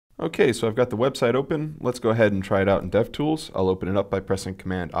Okay, so I've got the website open. Let's go ahead and try it out in DevTools. I'll open it up by pressing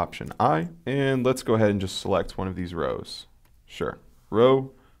Command Option I, and let's go ahead and just select one of these rows. Sure,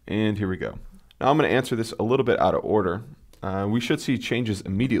 row, and here we go. Now I'm going to answer this a little bit out of order. We should see changes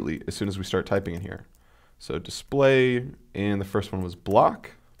immediately as soon as we start typing in here. So display, and the first one was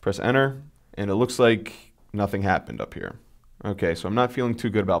block. Press enter, and it looks like nothing happened up here. Okay, so I'm not feeling too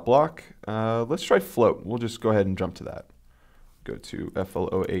good about block. Let's try float. We'll just go ahead and jump to that. Go to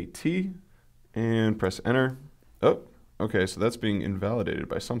float and press enter. Oh, okay, so that's being invalidated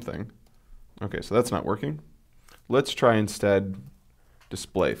by something. Okay, so that's not working. Let's try instead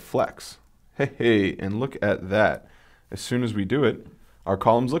display flex. Hey, and look at that. As soon as we do it, our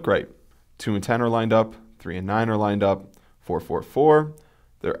columns look right. 2 and 10 are lined up, 3 and 9 are lined up, 4, 4, 4.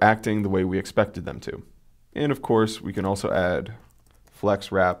 They're acting the way we expected them to. And of course, we can also add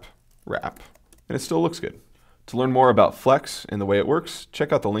flex wrap, and it still looks good. To learn more about Flex and the way it works,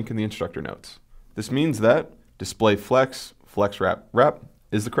 check out the link in the instructor notes. This means that display flex, wrap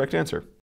is the correct answer.